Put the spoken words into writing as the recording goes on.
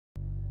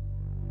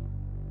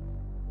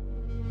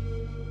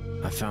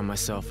I found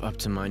myself up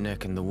to my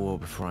neck in the war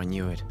before I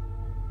knew it,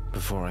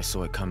 before I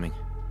saw it coming.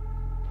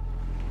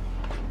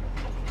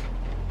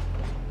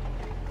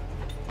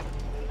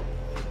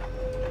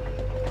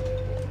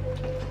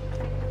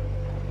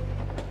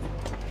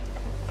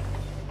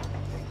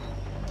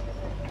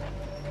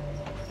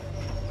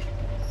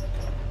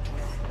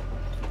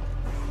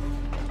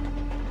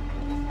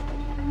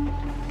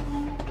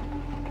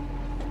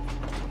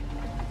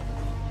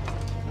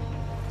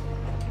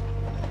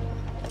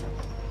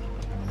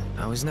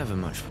 I was never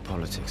much for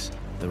politics.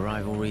 The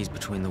rivalries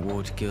between the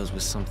ward guilds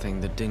was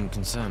something that didn't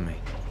concern me.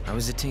 I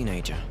was a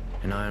teenager,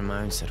 and I had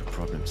my own set of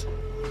problems.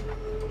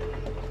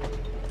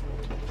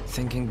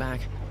 Thinking back,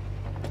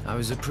 I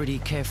was a pretty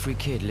carefree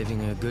kid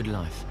living a good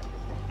life.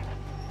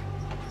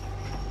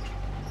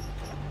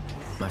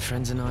 My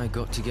friends and I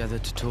got together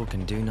to talk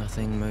and do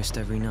nothing most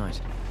every night.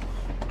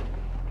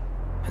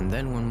 And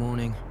then one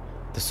morning,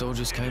 the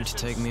soldiers came to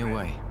take me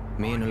away,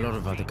 me and a lot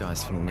of other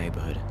guys from the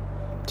neighborhood,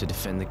 to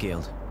defend the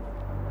guild.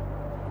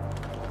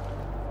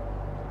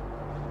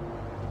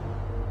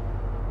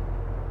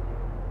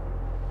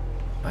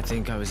 I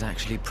think I was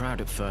actually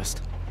proud at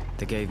first.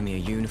 They gave me a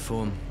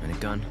uniform and a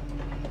gun.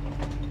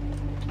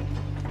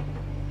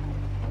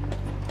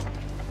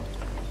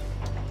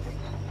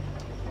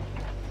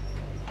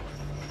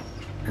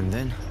 And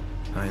then,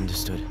 I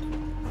understood.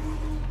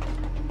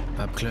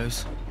 Up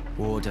close,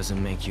 war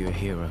doesn't make you a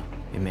hero.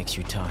 It makes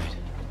you tired.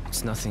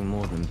 It's nothing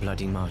more than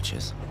bloody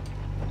marches.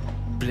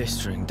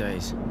 Blistering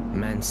days,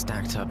 men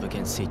stacked up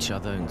against each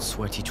other in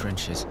sweaty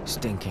trenches,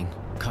 stinking,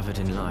 covered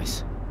in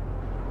lice.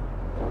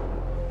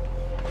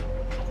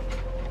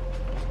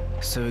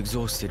 So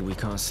exhausted we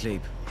can't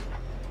sleep,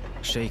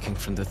 shaking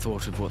from the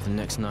thought of what the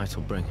next night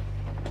will bring.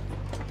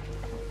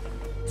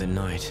 The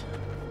night,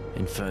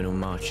 infernal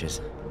marches,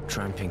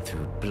 tramping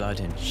through blood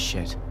and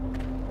shit.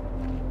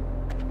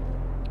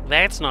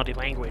 That's naughty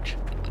language.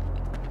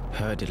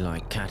 Herded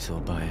like cattle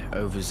by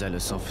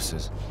overzealous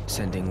officers,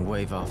 sending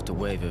wave after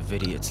wave of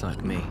idiots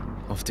like me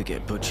off to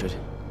get butchered,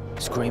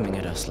 screaming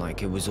at us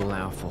like it was all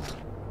our fault.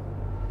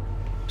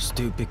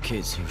 Stupid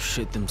kids who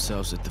shit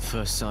themselves at the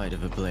first sight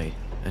of a blade,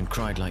 and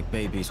cried like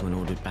babies when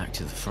ordered back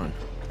to the front.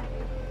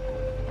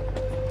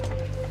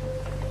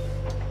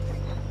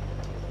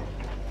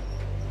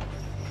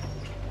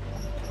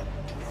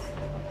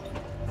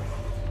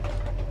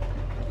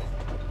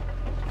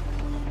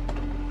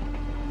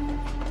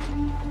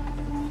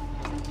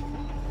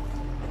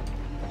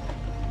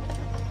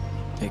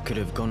 It could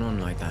have gone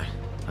on like that,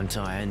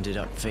 until I ended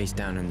up face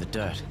down in the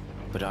dirt,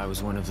 but I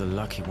was one of the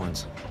lucky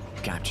ones,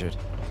 captured,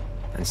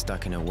 and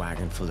stuck in a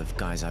wagon full of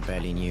guys I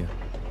barely knew.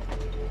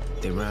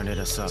 They rounded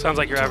us up. Sounds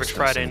like your average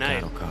Friday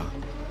night. Car,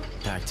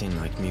 packed in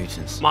like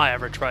mutants. My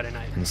average Friday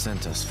night. And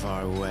sent us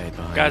far away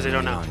behind guys, I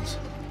don't enemy know. lines.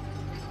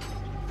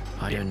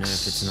 I don't know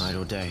if it's night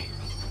or day.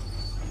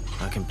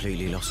 I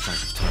completely lost track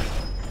of time.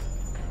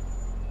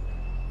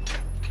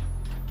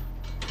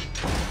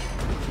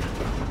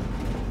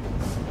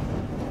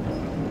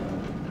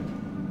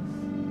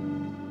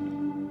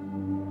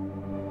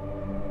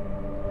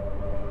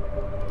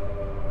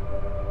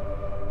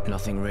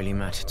 Nothing really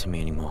mattered to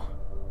me anymore.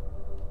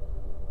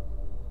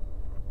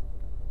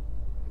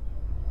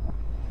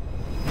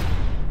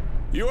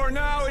 You are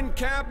now in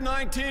Camp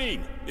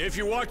 19. If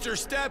you watch your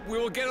step, we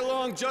will get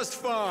along just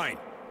fine.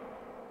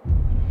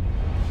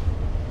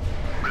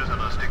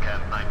 Prisoners to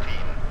Camp 19.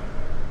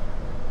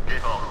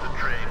 Get off the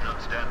train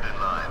and stand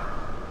in line.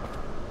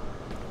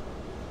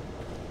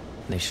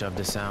 They shoved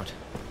us out,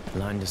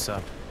 lined us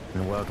up,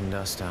 and welcomed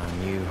us to our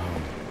new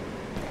home.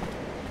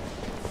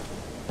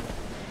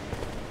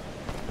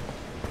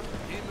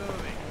 Keep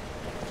moving.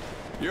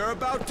 You're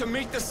about to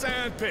meet the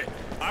sand pit.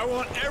 I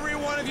want every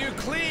one of you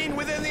clean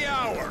within the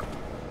hour.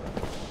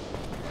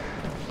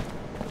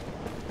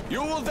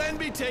 You will then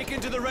be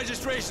taken to the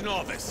registration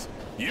office.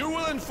 You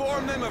will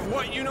inform them of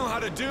what you know how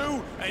to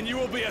do, and you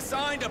will be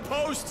assigned a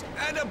post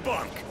and a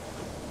bunk.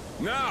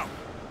 Now,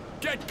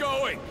 get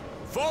going.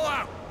 Fall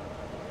out.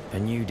 A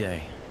new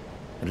day.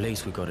 At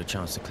least we got a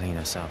chance to clean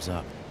ourselves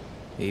up,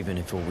 even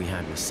if all we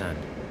had was sand.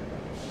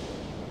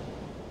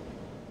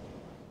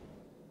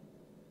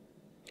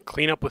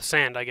 Clean up with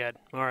sand, I get.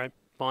 Alright,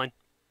 fine.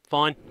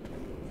 Fine.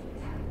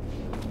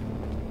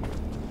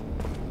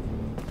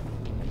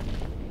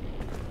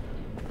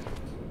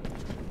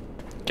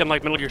 Getting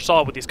like Metal Gear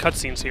Solid with these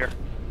cutscenes here.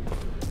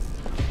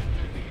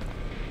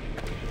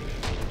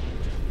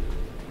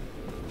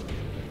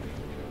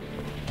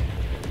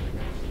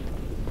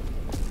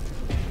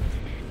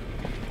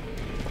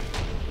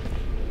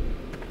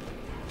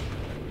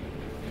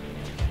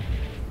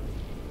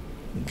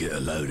 Get a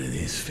load of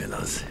this,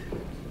 fellas.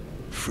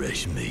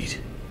 Fresh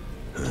meat.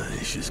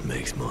 This just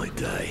makes my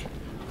day.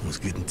 I was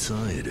getting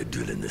tired of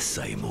drilling the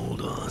same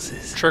old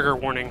asses. Trigger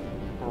warning.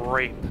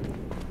 Rape.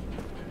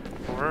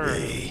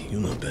 Hey, you're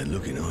not bad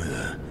looking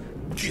either.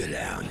 Get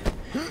out.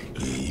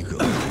 Yeah, you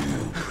got a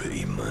real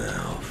pretty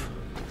mouth.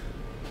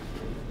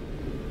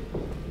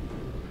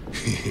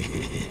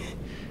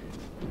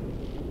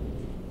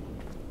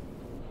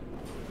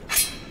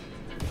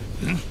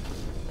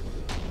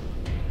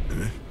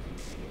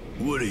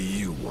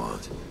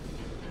 want.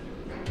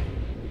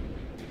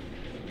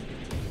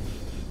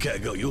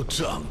 Cat got your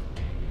tongue.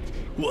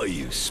 What are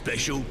you,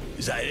 special?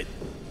 Is that it?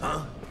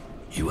 Huh?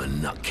 You a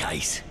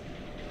nutcase?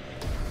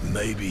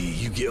 Maybe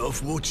you get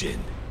off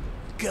watching.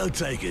 Go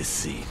take a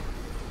seat.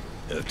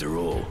 After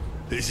all,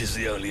 this is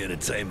the only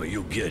entertainment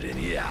you'll get in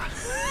here.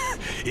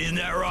 Isn't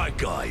that right,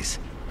 guys?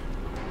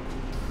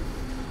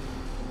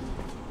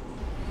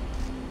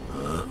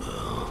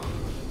 Uh-oh.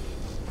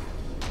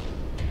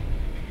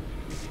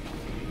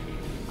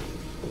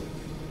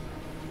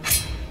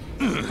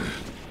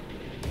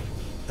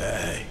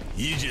 Hey,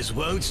 you just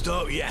won't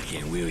stop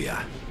yakking, will ya?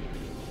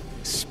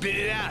 Spit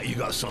it out, you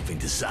got something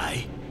to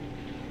say.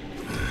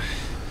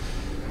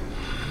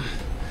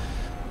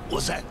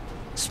 What's that?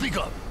 Speak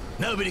up.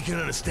 Nobody can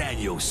understand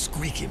your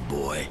squeaking,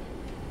 boy.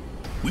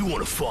 We want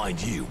to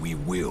find you, we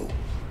will.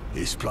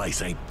 This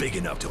place ain't big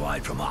enough to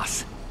hide from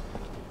us.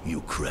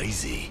 You're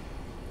crazy.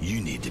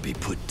 You need to be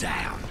put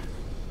down.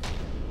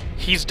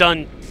 He's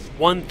done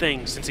one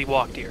thing since he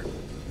walked here.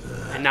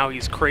 And now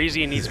he's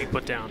crazy and needs to be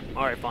put down.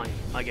 Alright, fine.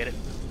 I get it.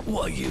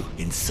 What are you,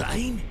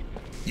 insane?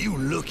 You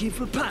looking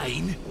for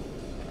pain?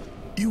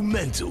 You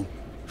mental?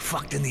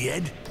 Fucked in the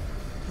head?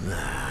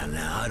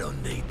 Nah, I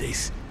don't need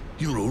this.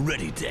 You're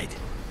already dead.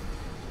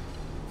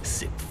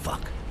 Sick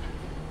fuck.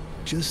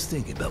 Just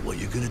thinking about what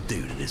you're gonna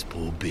do to this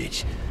poor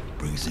bitch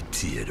brings a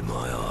tear to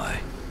my eye.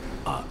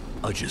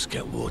 I just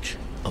can't watch.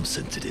 I'm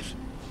sensitive.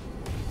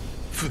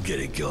 Forget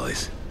it,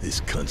 guys. This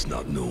cunt's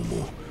not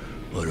normal.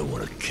 I don't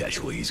want to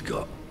catch what he's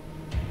got.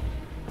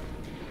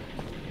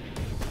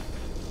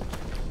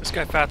 This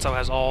guy Fatso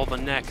has all the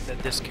neck that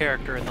this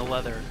character in the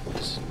leather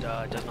does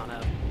not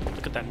have.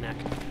 Look at that neck.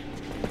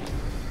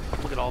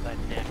 Look at all that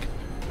neck.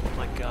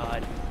 My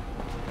God.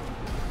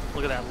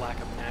 Look at that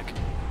lack of neck.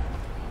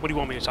 What do you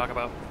want me to talk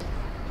about?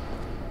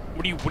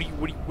 What do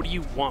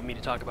you want me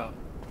to talk about?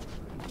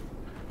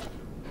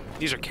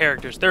 These are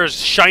characters. There's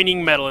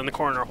shining metal in the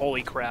corner.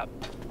 Holy crap.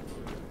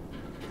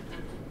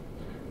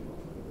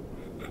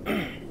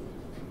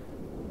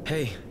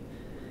 Hey,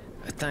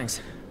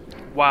 thanks.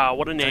 Wow,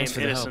 what a name, Thanks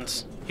for the help.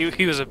 Innocence.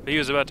 He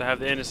was about to have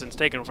the innocence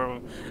taken from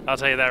him. I'll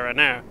tell you that right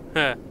now.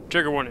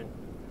 Trigger warning.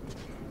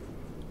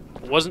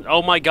 Wasn't.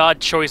 Oh my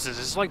God, choices.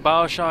 It's like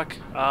BioShock.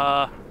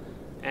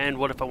 And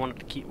what if I wanted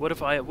to keep? What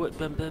if I?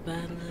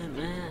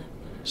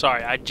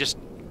 Sorry, I just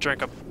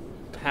drank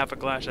half a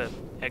glass of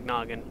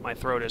eggnog and my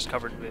throat is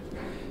covered with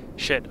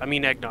shit. I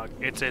mean eggnog.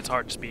 It's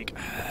hard to speak.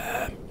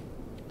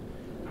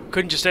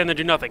 Couldn't just stand there and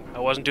do nothing. I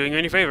wasn't doing you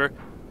any favor.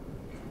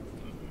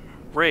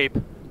 Rape.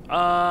 You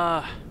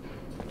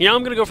know,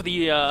 I'm gonna go for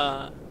the,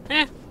 I'll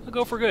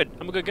go for good.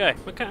 I'm a good guy.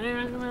 I'm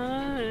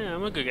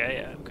a good guy,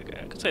 yeah, I'm a good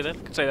guy. I could say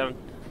that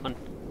on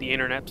the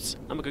internets.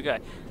 I'm a good guy.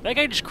 That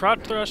guy just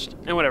crowd thrust,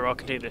 and whatever, I'll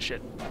continue this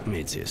shit.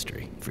 It's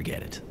history.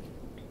 Forget it.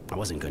 I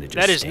wasn't gonna just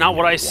That is not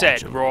what I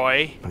said,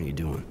 Roy. How you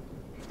doing?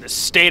 The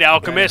State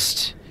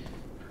Alchemist,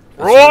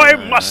 I Roy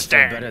feel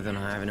Mustang. better than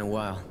I have in a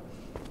while.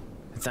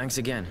 Thanks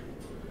again.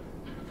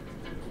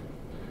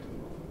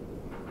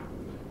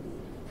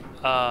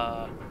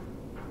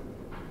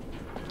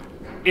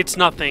 It's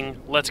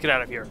nothing. Let's get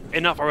out of here.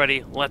 Enough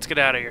already. Let's get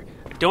out of here.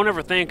 Don't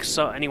ever thank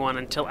anyone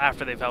until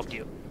after they've helped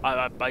you.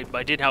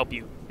 I did help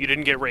you. You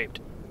didn't get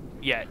raped.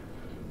 Yet.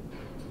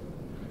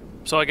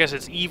 So I guess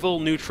it's evil,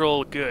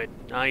 neutral, good.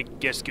 I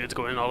guess good's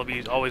going to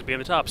always be on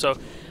the top. So,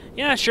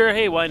 yeah, sure,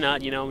 hey, why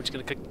not? You know, I'm just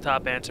going to click the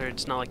top answer.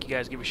 It's not like you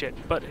guys give a shit.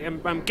 But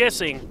I'm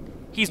guessing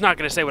he's not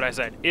going to say what I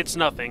said. It's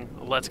nothing.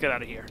 Let's get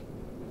out of here.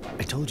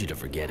 I told you to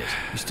forget it.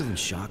 You still in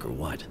shock or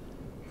what?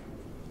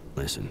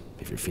 Listen,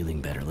 if you're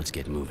feeling better, let's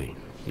get moving.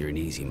 You're an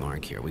easy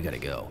mark here. We gotta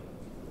go.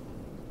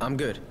 I'm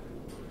good.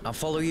 I'll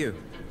follow you.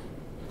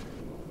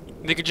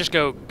 They could just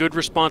go good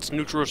response,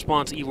 neutral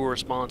response, evil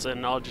response,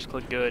 and I'll just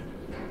click good.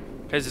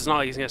 Because it's not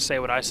like he's going to say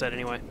what I said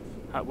anyway.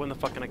 When the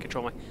fuck can I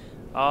control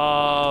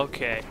my...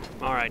 Okay.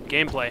 Alright,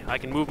 gameplay. I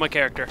can move my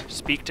character.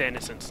 Speak to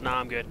innocence. Nah,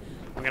 I'm good.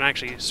 I'm going to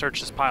actually search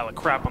this pile of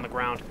crap on the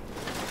ground.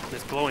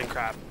 This glowing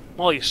crap.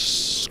 Well, you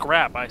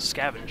scrap I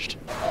scavenged.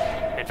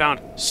 And found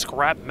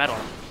scrap metal.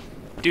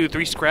 Dude,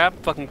 3 scrap?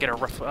 Fucking get a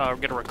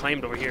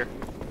reclaimed over here.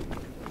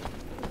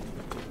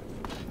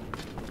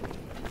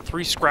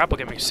 3 scrap will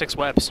give me 6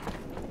 webs.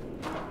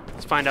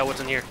 Let's find out what's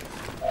in here.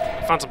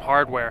 I found some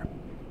hardware.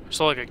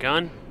 Still like a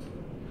gun?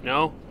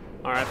 No?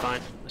 Alright,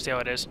 fine. Let's see how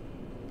it is.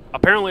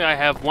 Apparently I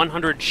have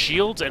 100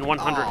 shields and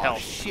 100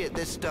 health. Shit,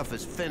 this stuff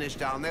is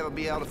finished. I'll never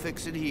be able to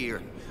fix it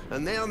here.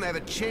 And they'll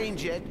never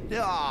change it.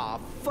 Aw,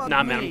 fuck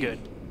Nah, me. man, I'm good.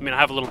 I mean, I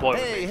have a little boy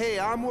with me. Hey,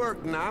 I'm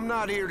working. I'm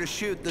not here to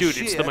shoot the Dude,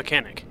 shit. it's the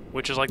mechanic,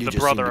 which is like You the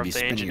just brother seem to be of the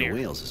spinning engineer. your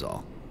wheels is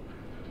all.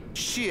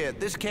 Shit,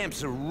 this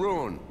camp's a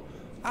ruin.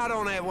 I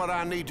don't have what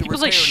I need to People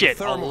repair say shit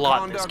the a thermal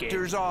lot in this game.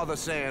 conductors or the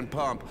sand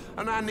pump.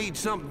 And I need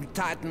something to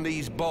tighten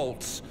these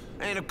bolts.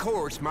 And of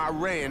course, my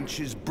wrench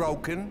is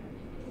broken.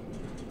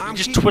 You're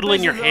just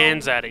twiddling your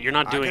hands at it. You're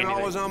not doing I can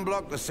always anything.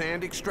 unblock the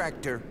sand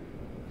extractor.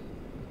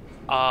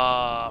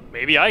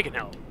 Maybe I can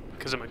help.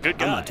 Because I'm a good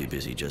guy. I'm not too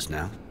busy just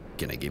now.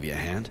 Can I give you a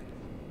hand?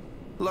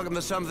 Looking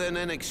for something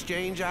in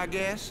exchange, I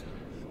guess?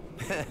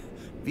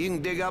 If you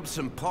can dig up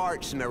some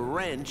parts and a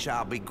wrench,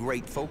 I'll be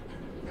grateful.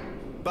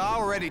 But I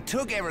already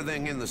took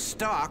everything in the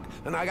stock,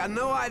 and I got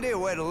no idea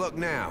where to look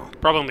now.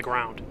 Probably on the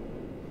ground.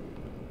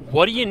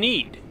 What do you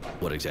need?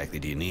 What exactly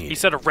do you need? He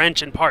said a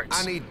wrench and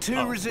parts. I need two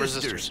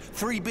resistors,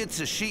 3 bits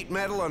of sheet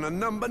metal, and a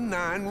number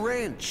 9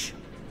 wrench.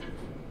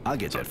 I'll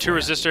get that. 2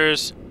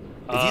 resistors.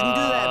 If you can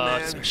do that,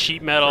 man. Some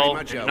sheet metal.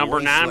 Pretty much a Number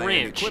 9 wasteland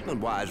wrench.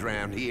 Equipment-wise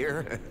round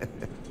here.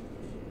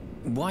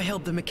 Why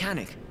help the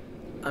mechanic?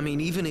 I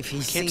mean, even if he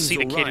Can't seems see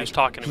the kid alright, who's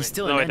talking to me. he's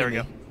still No, an wait, there we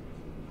enemy. go.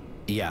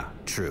 Yeah,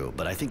 true,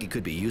 but I think it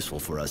could be useful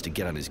for us to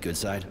get on his good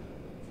side.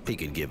 He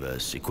could give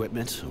us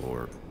equipment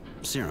or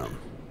serum.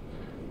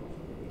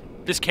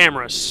 This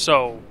camera is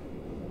so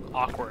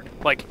awkward.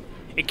 Like,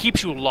 it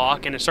keeps you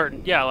locked in a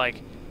certain... Yeah,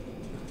 like...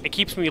 It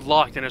keeps me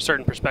locked in a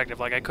certain perspective.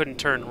 Like, I couldn't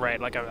turn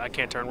right. Like, I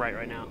can't turn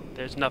right now.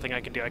 There's nothing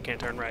I can do. I can't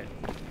turn right.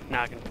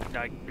 Now I can...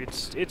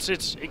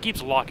 it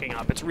keeps locking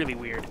up. It's really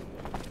weird.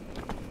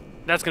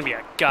 That's gonna be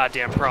a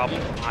goddamn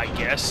problem, I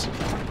guess.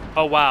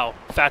 Oh, wow.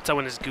 Fatso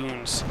and his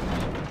goons.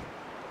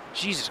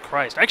 Jesus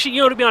Christ. Actually,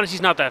 you know, to be honest,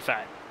 he's not that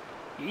fat.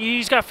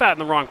 He's got fat in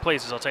the wrong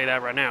places, I'll tell you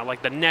that right now.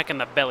 Like, the neck and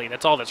the belly.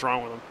 That's all that's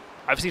wrong with him.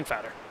 I've seen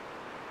fatter.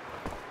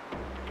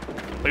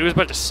 But he was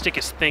about to stick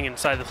his thing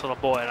inside this little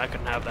boy, and I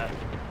couldn't have that.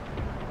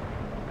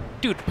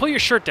 Dude, pull your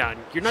shirt down.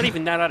 You're not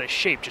even that out of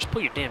shape. Just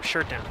pull your damn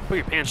shirt down. Pull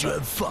your pants Did you down.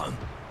 have fun?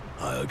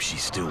 I hope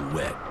she's still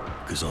wet,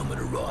 because I'm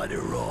gonna ride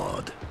her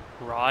hard.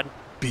 Rod?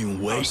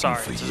 Been waiting I'm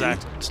sorry, for it's you. his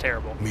accent. It's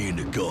terrible. Me and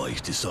the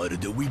guys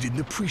decided that we didn't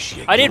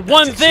appreciate I your did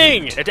one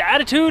thing! attitude.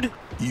 Attitude?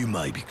 You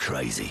may be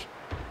crazy,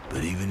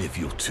 but even if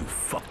you're too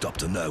fucked up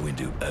to know when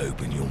to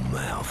open your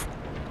mouth,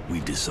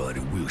 we've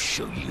decided we'll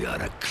show you how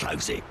to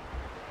close it.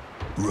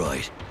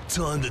 Right,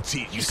 time to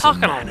teach you He's some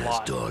talking a manners,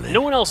 lot. darling.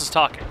 No one else is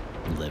talking.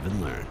 Live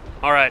and learn.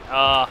 Alright,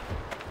 time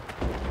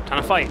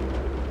to fight.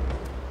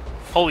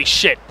 Holy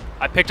shit.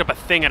 I picked up a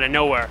thing out of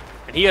nowhere.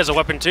 And he has a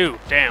weapon too.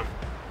 Damn.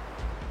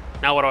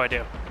 Now what do I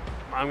do?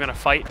 I'm gonna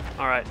fight?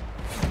 Alright.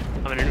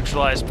 I'm gonna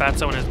neutralize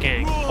Fatso and his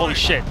gang. Holy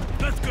shit.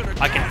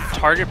 I can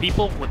target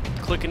people with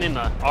clicking in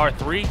the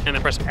R3 and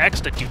then press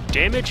X to do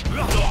damage?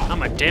 I'm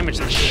gonna damage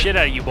the shit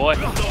out of you, boy.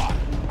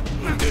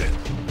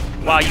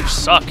 Wow, you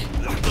suck.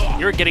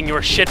 You're getting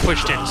your shit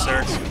pushed in,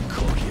 sir.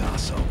 Cocky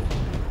asshole.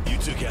 You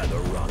took out the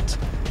runt.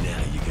 Now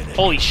you're gonna...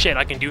 Holy shit,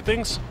 I can do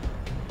things?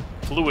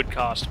 Fluid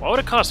cost. Why would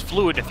it cost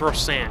fluid to throw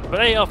sand? But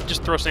hey, I'll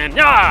just throw sand.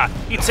 Ah!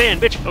 Eat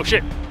sand, bitch! Oh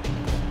shit.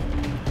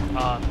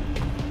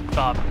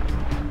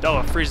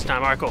 Oh, freeze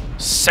time. Alright, cool.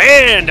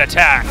 Sand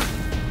attack!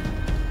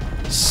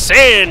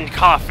 Sand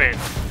coffin!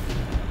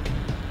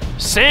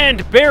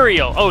 Sand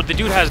burial! Oh, the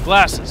dude has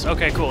glasses.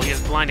 Okay, cool. He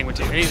has blinding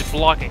material. He's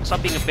blocking.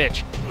 Stop being a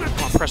bitch.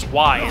 Come on, press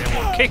Y and it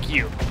will kick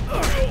you.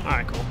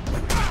 Alright, cool.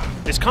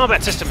 This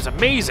combat system is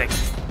amazing.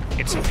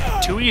 It's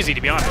too easy,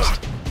 to be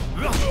honest.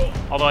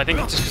 Although I think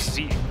it's just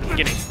because it's the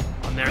beginning.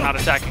 They're not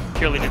attacking.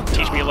 Purely to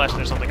teach me a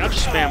lesson or something. I'll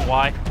just spam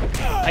Y.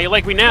 How you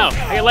like me now?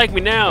 How you like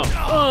me now?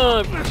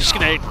 Oh, I'm just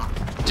gonna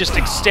just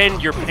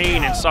extend your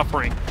pain and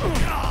suffering.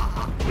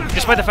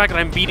 Despite the fact that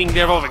I'm beating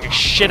the evolving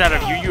shit out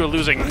of you, you are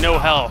losing no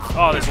health.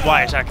 Oh, this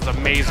Y attack is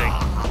amazing.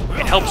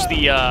 It helps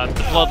the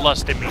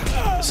bloodlust in me.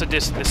 The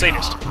sadist, the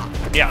sadist.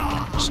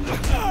 Yeah, just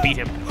beat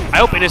him. I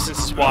hope Innocence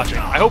is watching.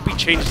 I hope he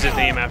changes his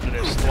name after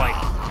this. Like,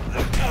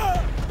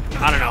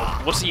 I don't know.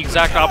 What's the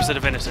exact opposite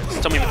of Innocence?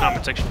 Tell me in the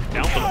comment section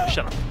down below.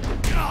 Shut up.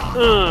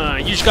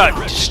 You just got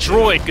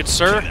destroyed, good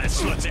sir.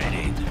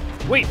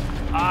 Wait,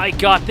 I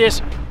got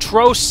this.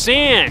 Throw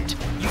sand.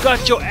 You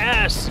got your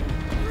ass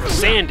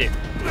sanded,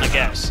 I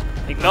guess.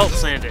 Like belt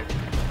sanded.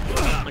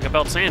 Like a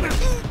belt sander.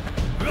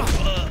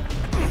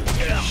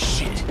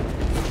 Shit.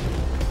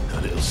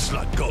 That little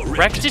slut got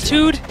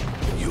Rectitude?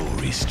 Your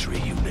history,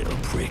 you little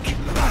prick.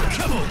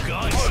 Come on,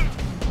 guys.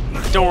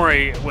 Don't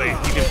worry, wait,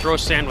 you can throw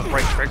sand with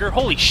right trigger?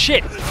 Holy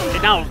shit!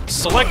 It now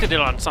selected it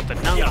on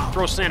something. Now I'm gonna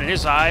throw sand in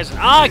his eyes.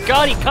 Ah,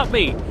 God, he cut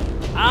me!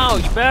 Ow,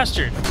 you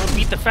bastard! I'm gonna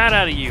beat the fat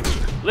out of you.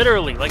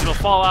 Literally, like it'll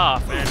fall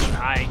off,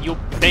 and you'll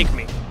bank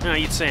me. No,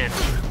 eat sand.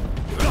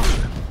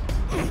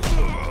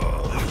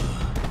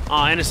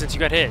 Aw, Innocence, you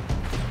got hit.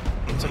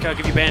 It's okay, I'll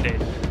give you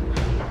Band-Aid.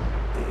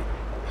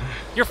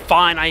 You're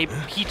fine, I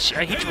hit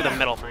you with a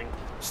metal thing.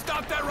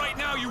 Stop that right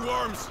now, you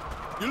worms!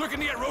 You looking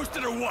to get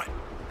roasted or what?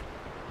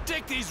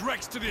 Take these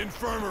wrecks to the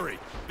infirmary.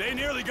 They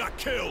nearly got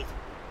killed.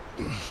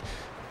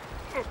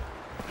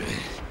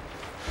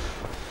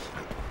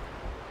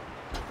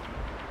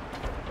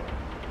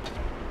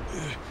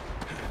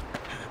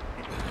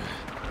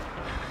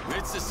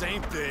 It's the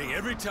same thing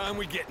every time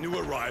we get new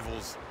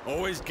arrivals.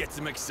 Always gets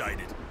them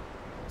excited.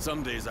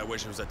 Some days I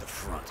wish I was at the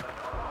front.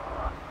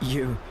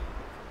 You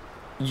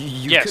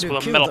Yes, could have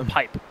with a killed metal them.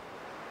 pipe.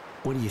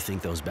 What do you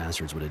think those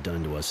bastards would have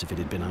done to us if it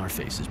had been our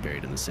faces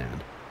buried in the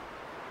sand?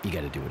 You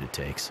gotta do what it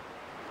takes.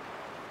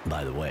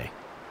 By the way,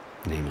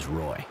 name is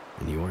Roy,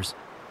 and yours?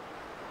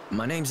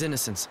 My name's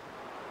Innocence.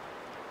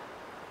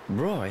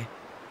 Roy?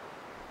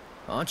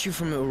 Aren't you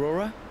from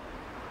Aurora?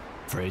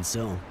 Afraid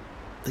so.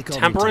 They called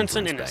Temperance me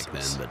and Temperance back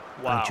innocence. then,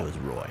 but Wow. I chose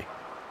Roy.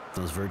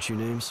 Those virtue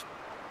names?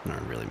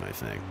 aren't really my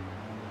thing.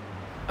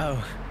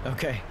 Oh,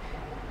 okay.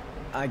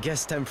 I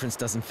guess temperance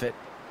doesn't fit.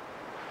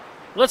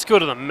 Let's go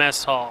to the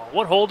mess hall.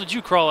 What hole did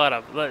you crawl out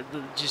of?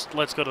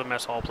 Let's go to the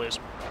mess hall, please.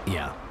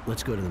 Yeah,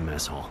 let's go to the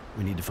mess hall.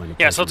 We need to find a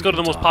place. Yes, let's go to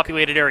the most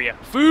populated area.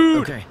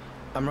 Food! Okay,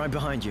 I'm right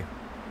behind you.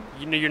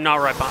 You know you're not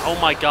right behind.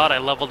 Oh my god, I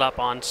leveled up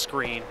on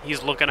screen.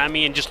 He's looking at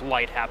me and just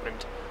light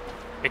happened.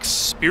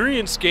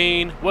 Experience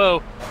gain.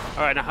 Whoa.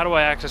 Alright, now how do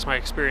I access my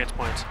experience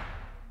points?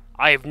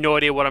 I have no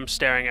idea what I'm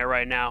staring at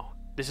right now.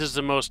 This is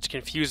the most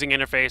confusing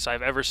interface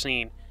I've ever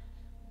seen.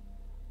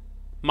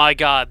 My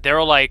god, there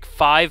are like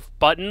 5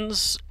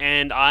 buttons,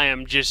 and I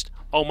am just...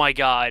 Oh my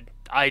god.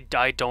 I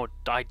don't.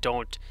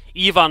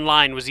 EVE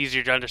Online was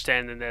easier to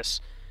understand than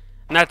this.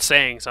 And that's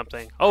saying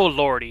something. Oh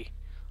lordy.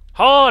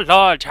 Oh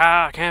lord,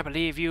 child, I can't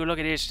believe you. Look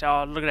at this.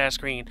 Oh, look at that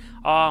screen.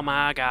 Oh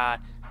my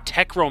god.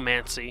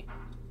 Techromancy.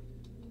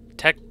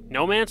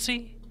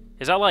 Technomancy?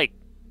 Is that like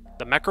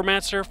the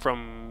Mechromancer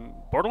from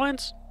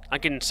Borderlands? I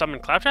can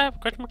summon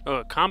Claptrap?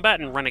 Combat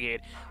and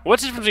Renegade.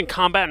 What's the difference between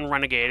Combat and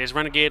Renegade? Is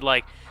Renegade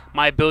like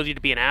my ability to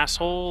be an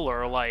asshole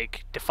or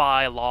like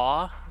defy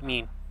law? I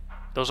mean,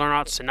 those are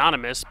not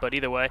synonymous, but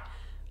either way.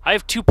 I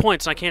have 2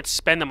 points and I can't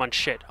spend them on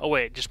shit. Oh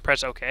wait, just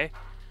press OK.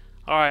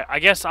 Alright, I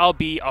guess I'll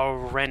be a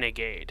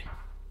Renegade.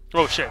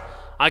 Oh shit.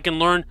 I can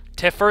learn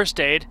Te First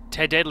Aid,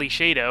 Te Deadly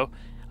Shadow,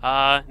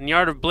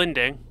 Nyard of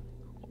Blending.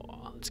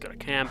 Oh, let's go to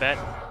Combat.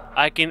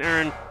 I can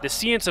earn the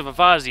Science of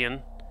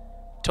Evasion,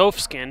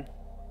 Tofskin,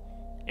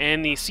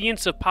 and the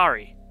Science of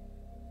Parry.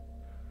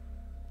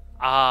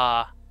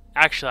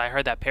 Actually, I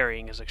heard that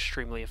parrying is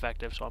extremely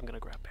effective, so I'm gonna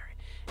grab parry.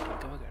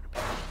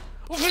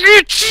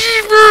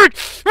 Achievement!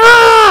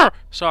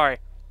 Sorry.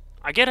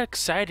 I get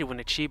excited when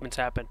achievements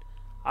happen.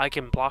 I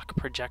can block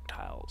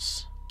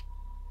projectiles.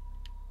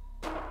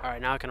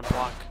 Alright, now I can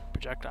block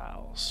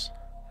projectiles.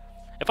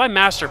 If I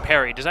master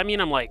parry, does that mean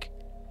I'm like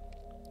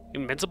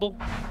invincible?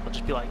 I'll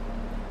just be like,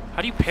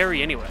 how do you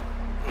parry anyway?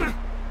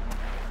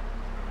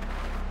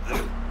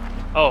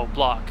 Oh,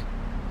 block.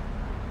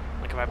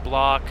 Like if I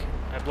block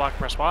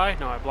press Y?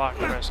 No, I block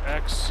press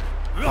X.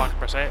 Block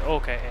press A.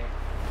 Okay,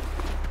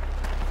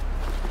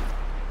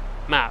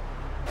 A. Map.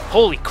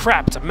 Holy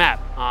crap, it's a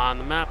map. On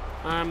the map.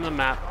 I'm the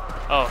map.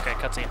 Oh, okay,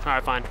 cutscene.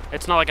 Alright, fine.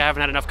 It's not like I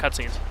haven't had enough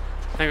cutscenes.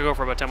 I think I'll go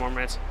for about 10 more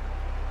minutes.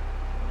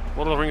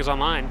 Lord of the Rings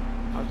Online.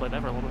 I've played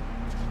that for a little bit.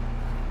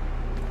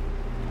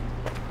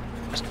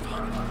 Just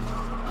fun.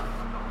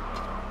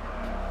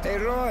 Hey,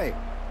 Roy.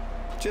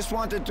 Just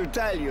wanted to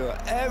tell you,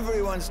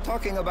 everyone's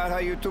talking about how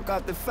you took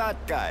out the fat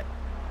guy.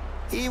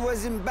 He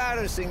was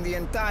embarrassing the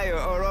entire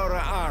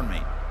Aurora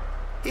army.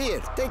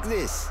 Here, take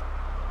this.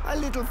 A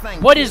little thank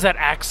you. What is that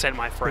accent,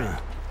 my friend?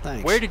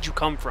 Thanks. Where did you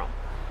come from?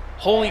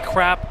 Holy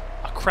crap,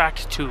 a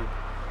cracked tube.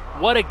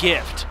 What a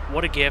gift.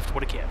 What a gift,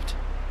 what a gift.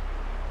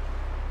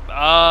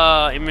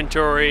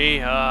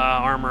 Inventory,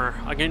 armor.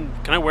 Again,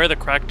 can I wear the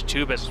cracked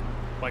tube as,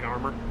 like,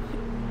 armor?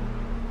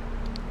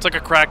 It's like a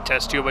crack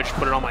test tube, I just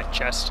put it on my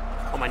chest,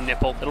 on my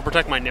nipple. It'll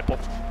protect my nipple.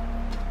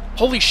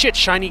 Holy shit,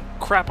 shiny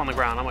crap on the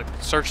ground. I'm like,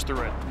 search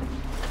through it.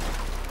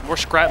 More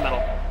scrap metal.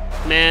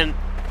 Man,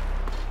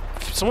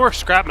 some more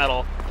scrap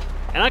metal,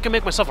 and I can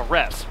make myself a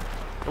ref.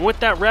 And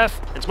with that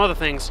ref, and some other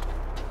things,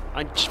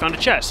 I just found a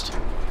chest.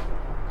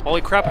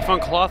 Holy crap, I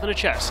found cloth in a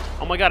chest.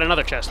 Oh my god,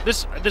 another chest.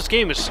 This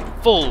game is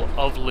full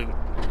of loot.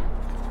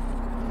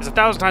 It's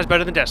 1,000 times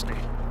better than Destiny.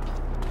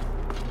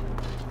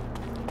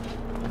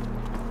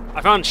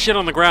 I found shit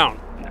on the ground.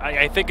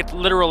 I think it's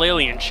literal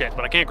alien shit,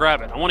 but I can't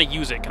grab it. I want to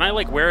use it. Can I,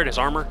 like, wear it as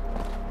armor?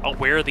 I'll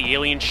wear the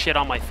alien shit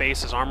on my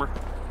face as armor.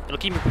 It'll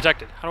keep me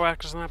protected. How do I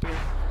access the map again?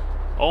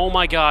 Oh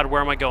my god,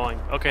 where am I going?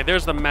 Okay,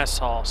 there's the mess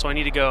hall, so I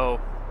need to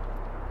go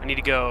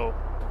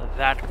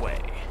that way.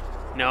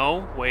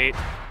 No, wait.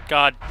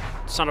 God,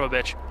 son of a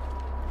bitch.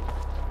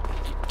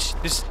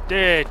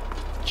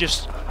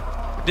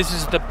 This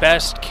is the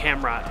best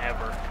camera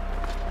ever.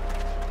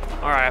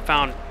 Alright,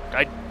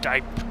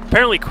 I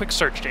apparently quick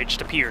searched, it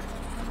just appeared.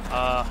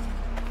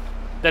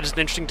 That is an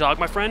interesting dog,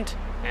 my friend,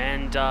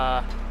 and,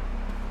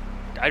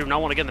 I do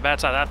not want to get in the bad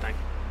side of that thing.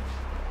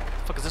 What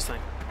the fuck is this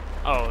thing?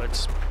 Oh,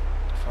 it's...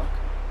 Fuck?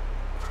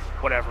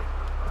 Whatever.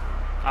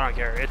 I don't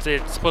care.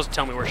 It's supposed to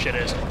tell me where shit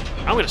is.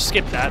 I'm gonna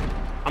skip that.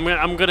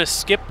 I'm gonna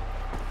skip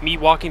me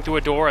walking through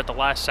a door at the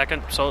last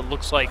second, so it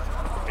looks like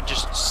it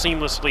just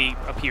seamlessly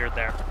appeared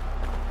there.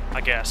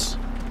 I guess.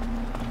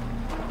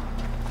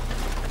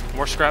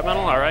 More scrap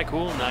metal? Alright,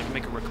 cool. Now I can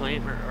make a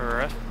reclaim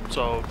or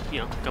so, you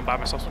know, gonna buy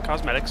myself some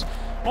cosmetics.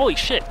 Holy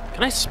shit!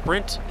 Can I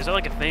sprint? Is that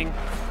like a thing?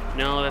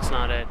 No, that's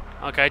not it.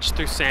 Okay, I just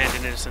threw sand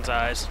in Innocent's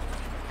eyes.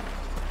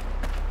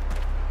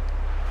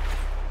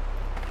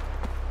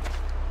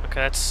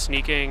 Okay, that's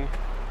sneaking.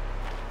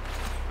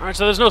 Alright,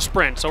 so there's no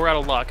sprint, so we're out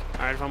of luck.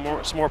 Alright, I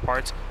found some more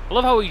parts. I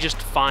love how he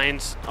just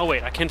finds... Oh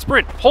wait, I can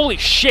sprint! Holy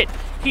shit!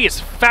 He is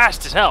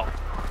fast as hell!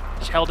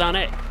 Just held down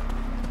A.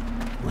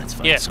 Let's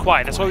find Yeah, it's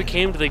quiet. That's why we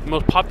came to the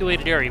most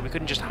populated area. We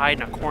couldn't just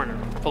hide in a corner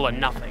full of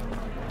nothing.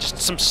 Just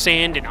some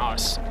sand and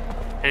us.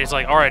 And it's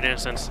like, alright,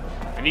 Innocence,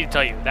 I need to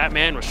tell you, that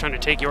man was trying to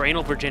take your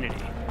anal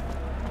virginity.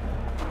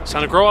 It's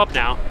time to grow up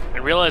now.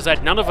 and realize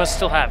that none of us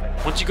still have it.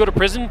 Once you go to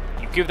prison,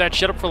 you give that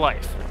shit up for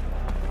life.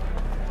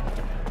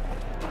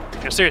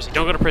 No, seriously,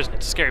 don't go to prison.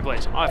 It's a scary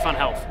place. Oh, I found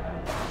health.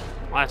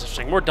 Well, that's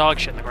interesting. More dog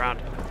shit in the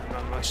ground.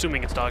 I'm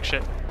assuming it's dog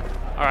shit.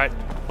 Alright.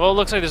 Well, it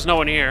looks like there's no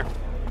one here.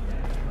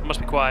 It must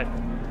be quiet.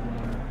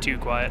 Too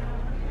quiet.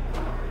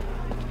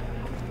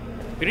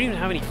 We don't even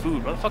have any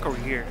food. Why the fuck are we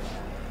here?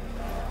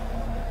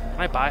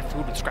 Can I buy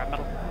food with scrap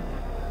metal?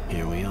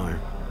 Here we are.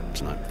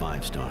 It's not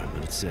 5-star,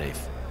 but it's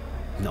safe.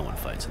 No one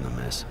fights in the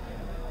mess.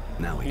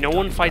 Now we can No talk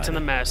one fights in the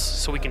private. mess,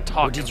 so we can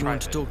talk. What did you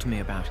want to talk to me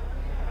about?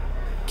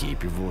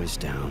 Keep your voice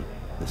down.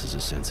 This is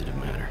a sensitive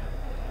matter.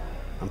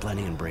 I'm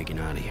planning on breaking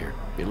out of here.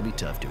 It'll be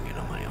tough doing it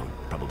on my own.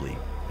 Probably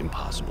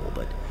impossible,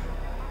 but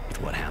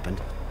with what happened,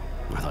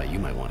 I thought you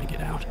might want to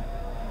get out.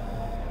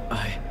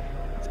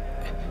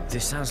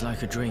 This sounds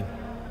like a dream.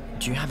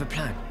 Do you have a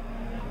plan?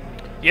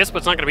 Yes, but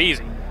it's not gonna be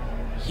easy.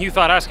 You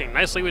thought asking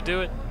nicely would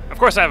do it? Of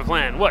course I have a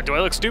plan. What, do I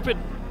look stupid?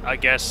 I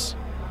guess.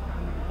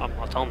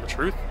 I'll tell him the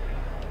truth.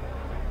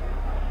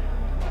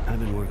 I've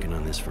been working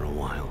on this for a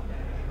while,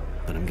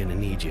 but I'm gonna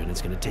need you, and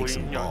it's gonna take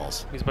some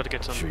balls. He's about to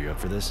get some. Sure you're up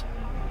for this?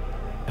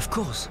 Of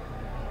course.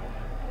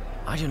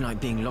 I don't like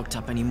being locked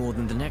up any more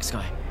than the next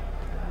guy.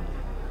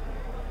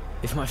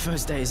 If my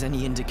first day is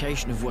any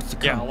indication of what's to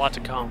come... Yeah, a lot to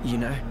come. You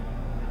know?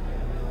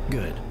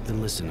 Good,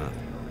 then listen up.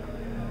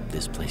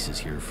 This place is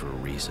here for a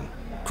reason.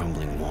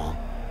 Crumbling wall,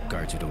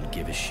 guards who don't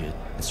give a shit,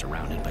 and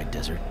surrounded by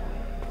desert.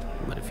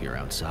 But if you're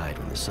outside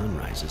when the sun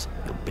rises,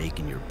 you'll bake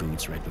in your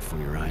boots right before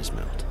your eyes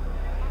melt.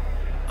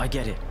 I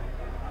get it.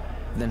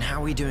 Then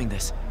how are we doing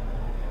this?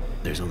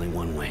 There's only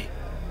one way.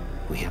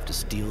 We have to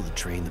steal the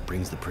train that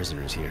brings the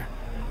prisoners here.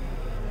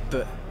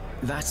 But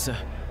that's a...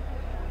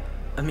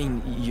 I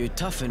mean, you're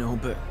tough and all,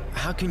 but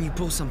how can you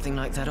pull something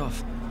like that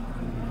off?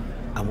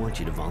 I want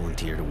you to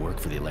volunteer to work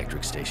for the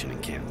electric station in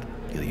camp.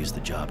 You'll use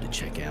the job to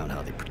check out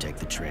how they protect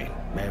the train,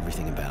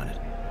 everything about it.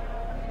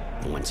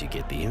 Once you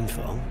get the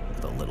info,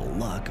 with a little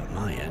luck on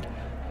my end,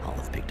 I'll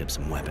have picked up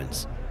some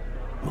weapons.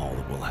 All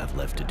that we'll have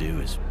left to do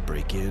is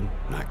break in,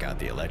 knock out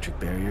the electric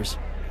barriers,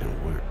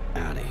 and we're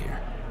out of here.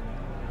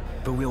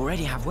 But we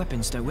already have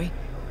weapons, don't we?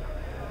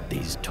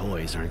 These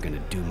toys aren't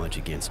gonna do much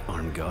against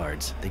armed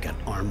guards. They got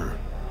armor.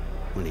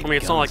 I mean,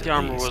 it's not like the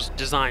armor was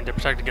designed to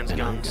protect against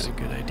and guns. I've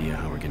got a good idea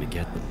how we're gonna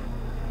get them.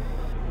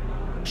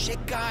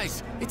 Shit,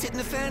 guys! It's hitting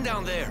the fan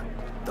down there!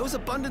 Those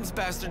abundance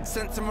bastards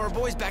sent some of our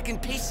boys back in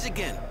pieces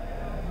again!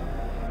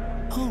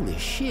 Holy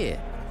shit.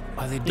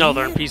 Are they dead? No,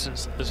 they're in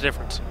pieces. There's a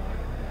difference.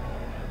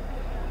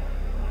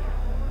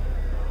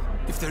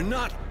 If they're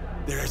not,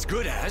 they're as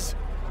good as.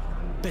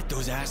 Bet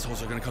those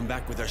assholes are gonna come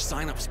back with their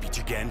sign-up speech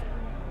again.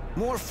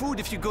 More food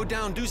if you go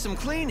down do some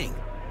cleaning.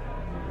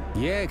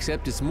 Yeah,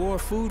 except it's more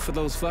food for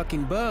those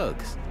fucking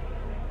bugs.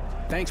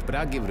 Thanks, but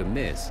I'll give it a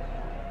miss.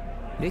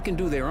 They can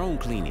do their own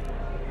cleaning.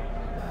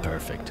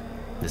 Perfect.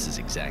 This is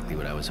exactly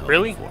what I was hoping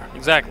Really? for.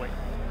 Exactly.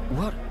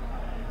 What?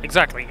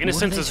 Exactly.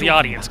 Innocence is the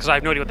audience, because I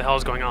have no idea what the hell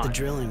is going The on.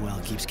 drilling well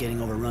keeps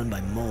getting overrun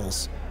by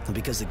moles. And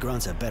because the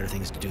grunts have better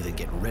things to do than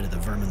get rid of the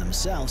vermin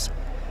themselves,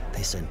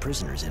 they send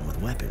prisoners in with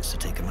weapons to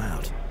take them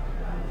out.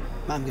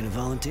 I'm gonna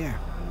volunteer.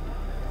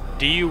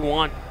 Do you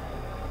want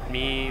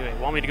me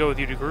to go with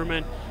you to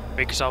recruitment?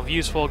 Make yourself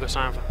useful, go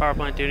sign up for power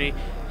plant duty.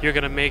 You're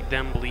gonna make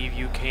them believe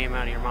you came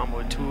out of your mama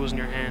with tools in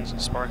your hands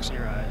and sparks in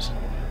your eyes.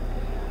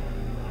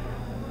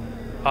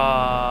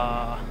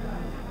 Huh.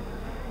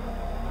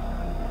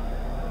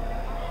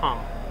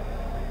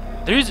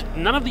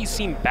 None of these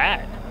seem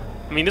bad.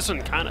 I mean, this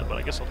one kinda, but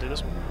I guess I'll do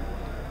this one.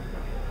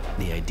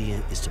 The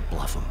idea is to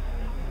bluff them,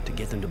 to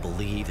get them to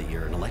believe that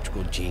you're an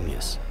electrical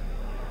genius.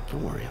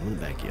 Don't worry, I'm gonna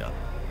back you up.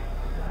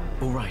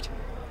 All right.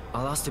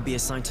 I'll ask to be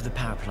assigned to the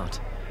power plant.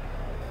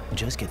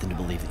 Just get them to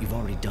believe that you've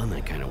already done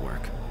that kind of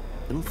work.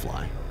 It'll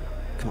fly.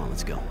 Come on,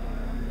 let's go.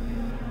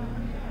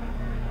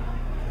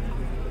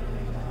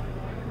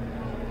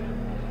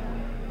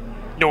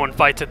 No one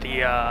fights at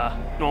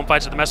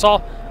the mess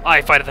hall.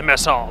 I fight at the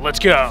mess hall. Let's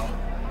go.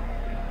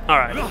 All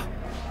right.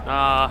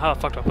 How the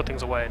fuck do I put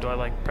things away? Do I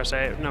like press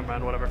A? Never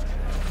mind. Whatever.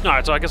 All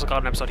right. So I guess I'll call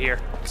it an episode here.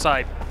 Cause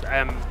I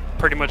am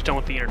pretty much done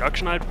with the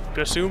introduction. I'd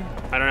assume.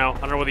 I don't know. I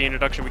don't know where the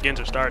introduction begins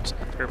or starts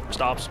or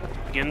stops.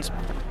 Begins.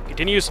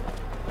 Continues.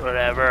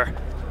 Whatever.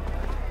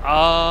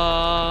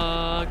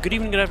 Good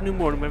evening, good afternoon,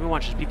 morning, whenever you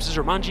watch this. Peeps, this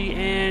is Romanji,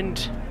 and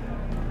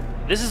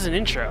this is an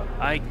intro,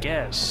 I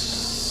guess.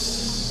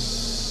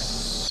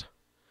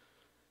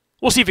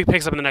 We'll see if he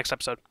picks up in the next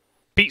episode.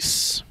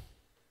 Peace.